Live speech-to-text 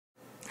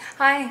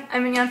Hi,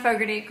 I'm Mignon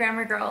Fogarty,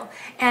 Grammar Girl,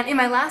 and in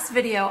my last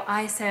video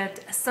I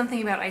said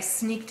something about I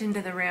sneaked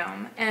into the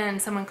room,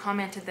 and someone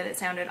commented that it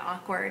sounded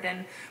awkward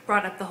and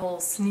brought up the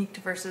whole sneaked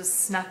versus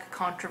snuck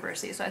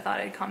controversy, so I thought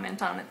I'd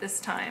comment on it this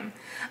time.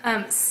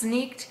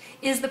 Sneaked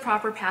is the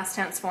proper past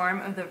tense form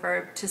of the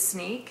verb to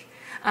sneak.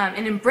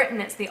 And in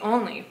Britain it's the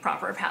only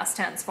proper past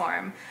tense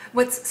form.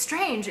 What's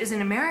strange is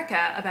in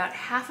America about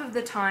half of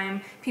the time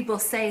people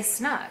say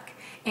snuck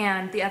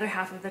and the other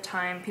half of the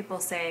time people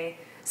say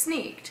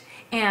sneaked.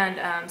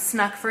 And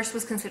snuck first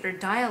was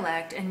considered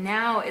dialect, and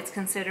now it's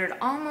considered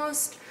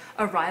almost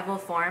a rival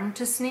form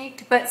to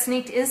sneaked, but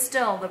sneaked is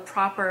still the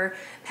proper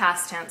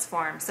past tense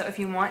form. So if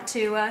you want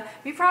to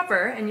be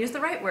proper and use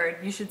the right word,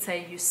 you should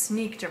say you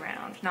sneaked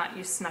around, not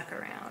you snuck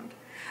around.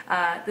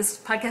 This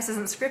podcast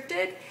isn't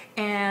scripted,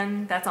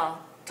 and that's all.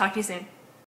 Talk to you soon.